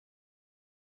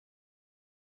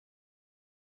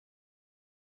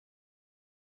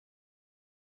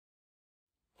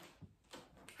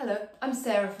Hello, I'm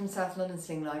Sarah from South London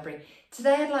Sling Library.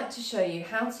 Today I'd like to show you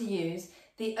how to use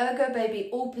the ErgoBaby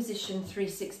All Position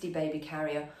 360 baby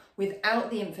carrier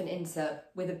without the infant insert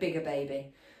with a bigger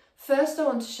baby. First I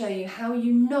want to show you how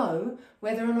you know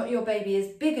whether or not your baby is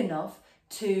big enough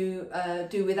to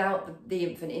do without the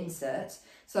infant insert.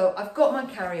 So I've got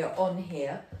my carrier on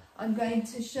here. I'm going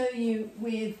to show you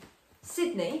with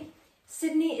Sydney.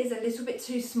 Sydney is a little bit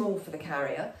too small for the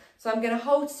carrier, so I'm going to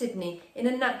hold Sydney in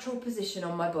a natural position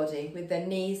on my body with their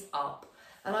knees up,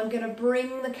 and I'm going to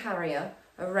bring the carrier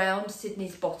around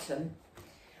Sydney's bottom,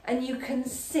 and you can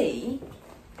see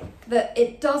that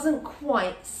it doesn't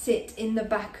quite sit in the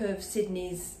back of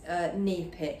Sydney's knee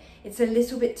pit. It's a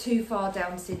little bit too far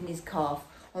down Sydney's calf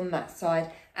on that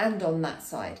side and on that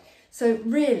side. So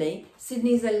really,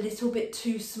 Sydney's a little bit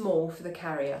too small for the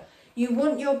carrier. You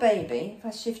want your baby, if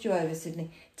I shift you over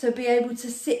Sydney, to be able to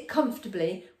sit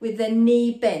comfortably with their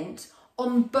knee bent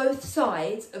on both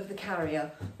sides of the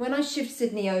carrier. When I shift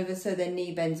Sydney over so their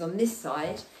knee bends on this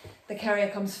side, the carrier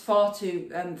comes far too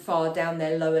far down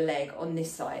their lower leg on this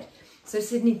side. So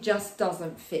Sydney just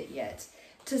doesn't fit yet.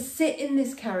 To sit in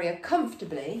this carrier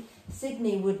comfortably,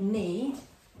 Sydney would need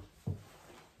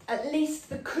at least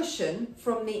the cushion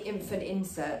from the infant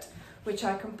insert, which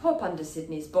I can pop under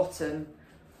Sydney's bottom,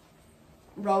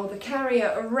 roll the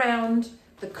carrier around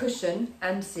the cushion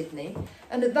and Sydney,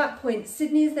 and at that point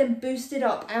Sydney is then boosted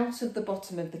up out of the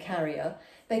bottom of the carrier.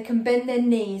 They can bend their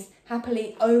knees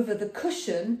happily over the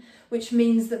cushion, which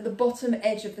means that the bottom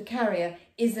edge of the carrier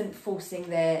isn't forcing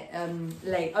their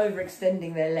leg,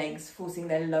 overextending their legs, forcing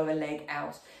their lower leg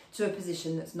out to a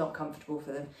position that's not comfortable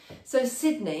for them. So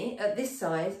Sydney at this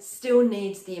size still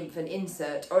needs the infant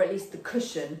insert, or at least the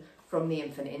cushion from the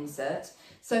infant insert.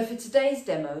 So for today's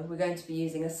demo, we're going to be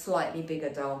using a slightly bigger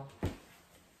doll.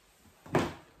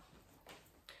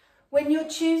 When you're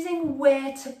choosing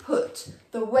where to put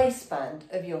the waistband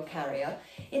of your carrier,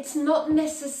 it's not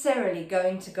necessarily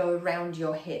going to go around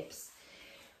your hips.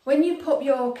 When you pop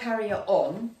your carrier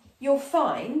on, you'll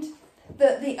find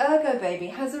that the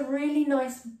ErgoBaby has a really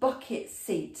nice bucket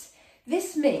seat.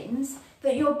 This means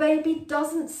that your baby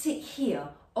doesn't sit here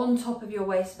on top of your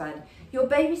waistband. Your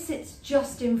baby sits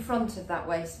just in front of that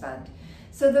waistband.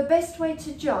 So the best way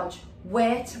to judge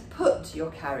where to put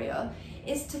your carrier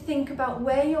is to think about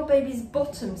where your baby's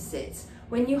bottom sits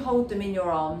when you hold them in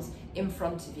your arms in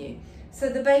front of you. So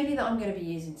the baby that I'm going to be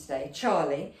using today,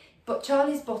 Charlie, but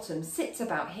Charlie's bottom sits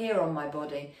about here on my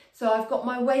body. So I've got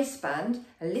my waistband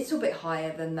a little bit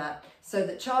higher than that, so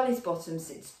that Charlie's bottom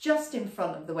sits just in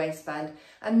front of the waistband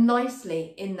and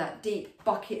nicely in that deep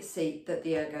bucket seat that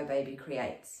the ErgoBaby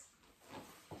creates.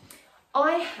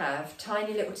 I have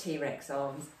tiny little T-Rex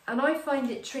arms, and I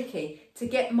find it tricky to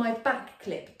get my back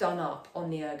clip done up on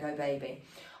the ErgoBaby.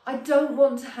 I don't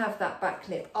want to have that back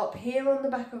clip up here on the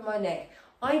back of my neck.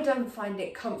 I don't find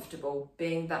it comfortable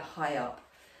being that high up.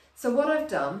 So what I've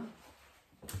done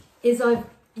is I've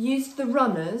used the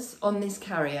runners on this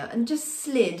carrier and just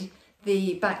slid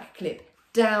the back clip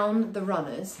down the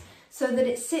runners so that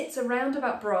it sits around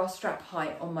about bra strap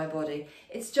height on my body.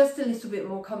 It's just a little bit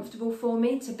more comfortable for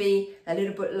me to be a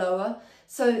little bit lower.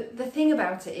 So the thing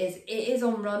about it is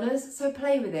on runners, so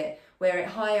play with it. Wear it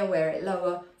higher, wear it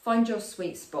lower, find your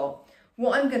sweet spot.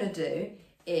 What I'm going to do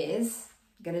is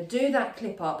I'm going to do that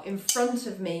clip up in front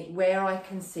of me where I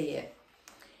can see it.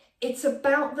 It's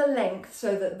about the length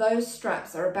so that those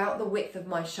straps are about the width of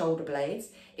my shoulder blades.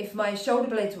 If my shoulder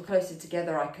blades were closer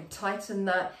together, I could tighten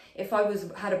that. If I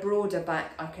had a broader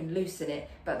back, I can loosen it,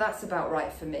 but that's about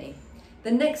right for me. The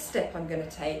next step I'm going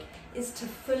to take is to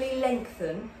fully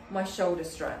lengthen my shoulder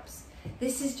straps.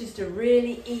 This is just a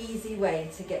really easy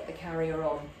way to get the carrier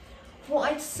on.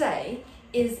 What I'd say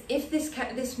is if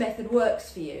this method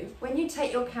works for you, when you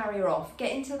take your carrier off,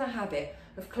 get into the habit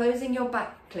of closing your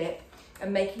back clip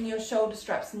and making your shoulder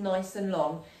straps nice and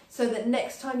long, so that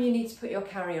next time you need to put your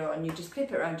carrier on, you just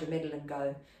clip it around your middle and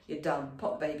go. You're done.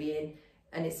 Pop the baby in,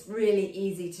 and it's really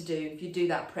easy to do if you do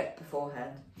that prep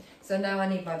beforehand. So now I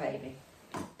need my baby.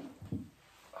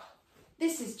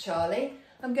 This is Charlie.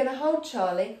 I'm going to hold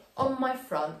Charlie on my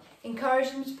front,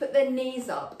 encourage them to put their knees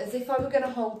up as if I were going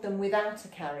to hold them without a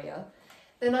carrier.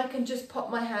 Then I can just pop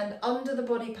my hand under the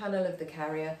body panel of the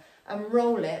carrier and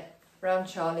roll it round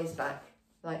Charlie's back,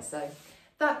 like so.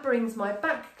 That brings my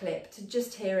back clip to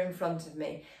just here in front of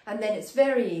me, and then it's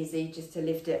very easy just to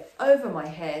lift it over my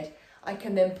head. I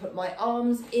can then put my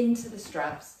arms into the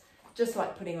straps, just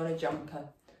like putting on a jumper.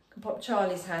 I can pop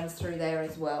Charlie's hands through there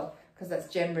as well, because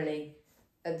that's generally,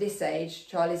 at this age,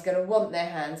 Charlie's going to want their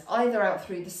hands either out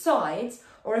through the sides,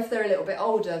 or if they're a little bit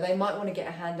older, they might want to get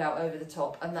a hand out over the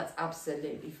top, and that's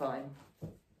absolutely fine.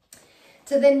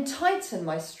 To then tighten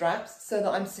my straps so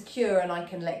that I'm secure and I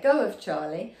can let go of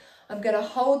Charlie, I'm going to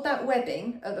hold that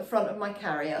webbing at the front of my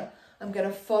carrier. I'm going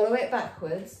to follow it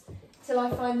backwards till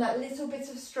I find that little bit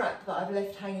of strap that I've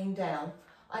left hanging down.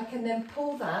 I can then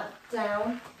pull that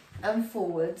down and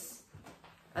forwards,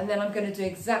 and then I'm going to do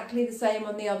exactly the same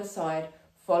on the other side.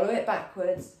 Follow it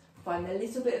backwards, find the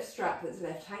little bit of strap that's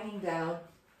left hanging down,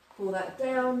 pull that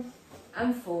down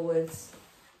and forwards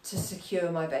to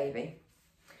secure my baby.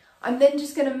 I'm then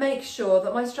just going to make sure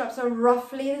that my straps are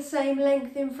roughly the same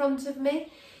length in front of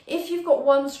me. If you've got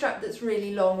one strap that's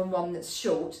really long and one that's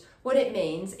short, what it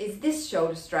means is this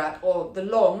shoulder strap, or the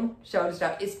long shoulder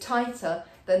strap, is tighter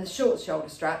than the short shoulder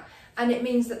strap, and it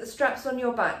means that the straps on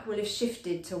your back will have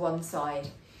shifted to one side.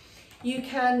 You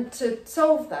can, to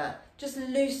solve that, just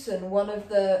loosen one of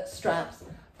the straps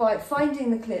by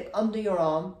finding the clip under your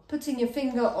arm, putting your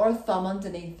finger or a thumb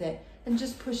underneath it and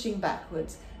just pushing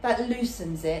backwards. That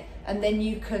loosens it, and then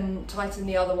you can tighten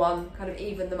the other one, kind of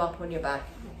even them up on your back.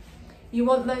 You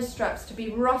want those straps to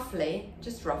be roughly,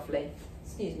 just roughly,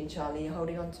 excuse me Charlie, you're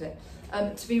holding on to it,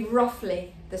 to be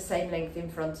roughly the same length in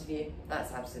front of you.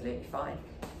 That's absolutely fine.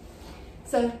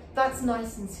 So that's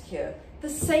nice and secure. The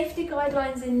safety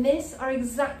guidelines in this are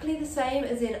exactly the same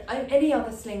as in any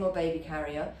other sling or baby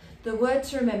carrier. The word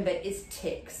to remember is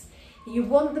ticks. You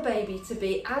want the baby to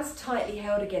be as tightly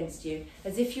held against you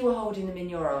as if you were holding them in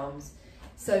your arms.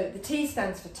 So the T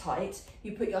stands for tight.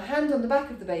 You put your hand on the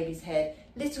back of the baby's head,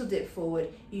 little dip forward.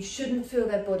 You shouldn't feel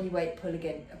their body weight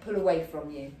pull away from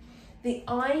you. The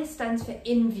I stands for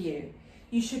in view.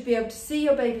 You should be able to see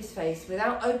your baby's face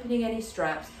without opening any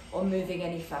straps or moving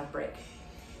any fabric.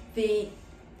 The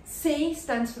C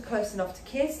stands for close enough to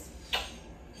kiss.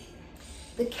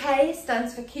 The K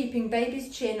stands for keeping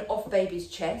baby's chin off baby's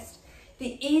chest.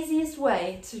 The easiest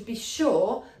way to be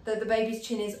sure that the baby's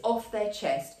chin is off their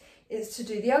chest is to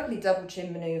do the ugly double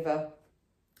chin manoeuvre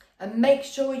and make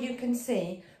sure you can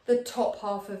see the top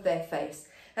half of their face.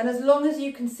 And as long as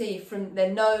you can see from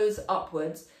their nose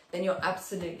upwards, then you're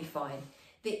absolutely fine.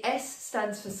 The S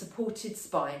stands for supported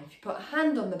spine. If you put a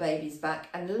hand on the baby's back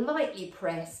and lightly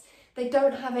press, they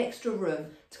don't have extra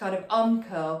room to kind of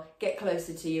uncurl, get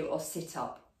closer to you or sit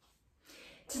up.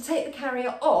 To take the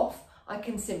carrier off, I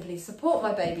can simply support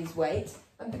my baby's weight,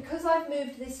 and because I've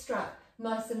moved this strap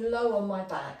nice and low on my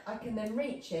back, I can then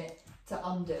reach it to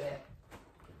undo it.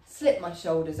 Slip my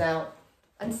shoulders out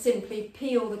and simply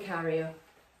peel the carrier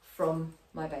from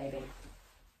my baby,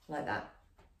 like that.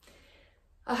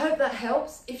 I hope that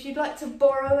helps. If you'd like to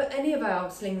borrow any of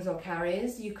our slings or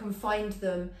carriers, you can find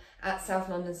them at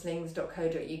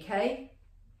southlondonslings.co.uk.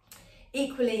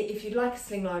 Equally, if you'd like a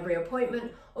sling library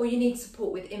appointment or you need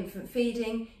support with infant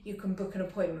feeding, you can book an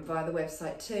appointment via the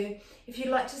website too. If you'd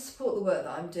like to support the work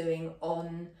that I'm doing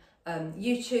on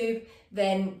YouTube,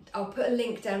 then I'll put a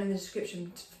link down in the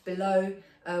description below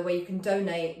where you can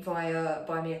donate via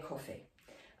Buy Me a Coffee.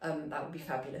 That would be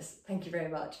fabulous. Thank you very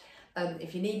much.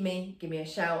 If you need me, give me a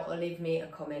shout or leave me a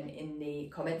comment in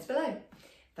the comments below.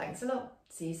 Thanks a lot.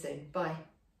 See you soon. Bye.